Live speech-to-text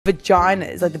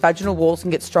Vaginas, like the vaginal walls, can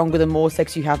get stronger the more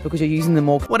sex you have because you're using them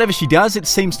more. Whatever she does, it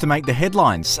seems to make the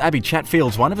headlines. Abbie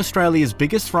Chatfield's one of Australia's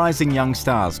biggest rising young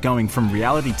stars, going from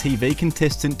reality TV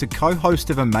contestant to co-host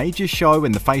of a major show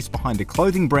and the face behind a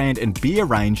clothing brand and beer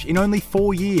range in only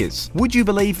 4 years. Would you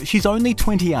believe she's only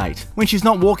 28? When she's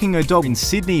not walking her dog in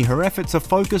Sydney, her efforts are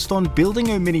focused on building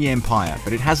her mini empire,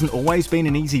 but it hasn't always been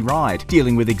an easy ride,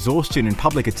 dealing with exhaustion and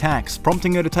public attacks,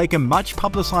 prompting her to take a much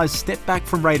publicised step back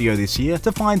from radio this year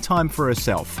to find time for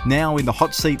herself. Now in the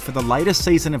hot seat for the latest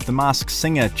season of The Masked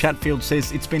Singer, Chatfield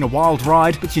says it's been a wild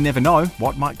ride, but you never know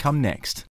what might come next.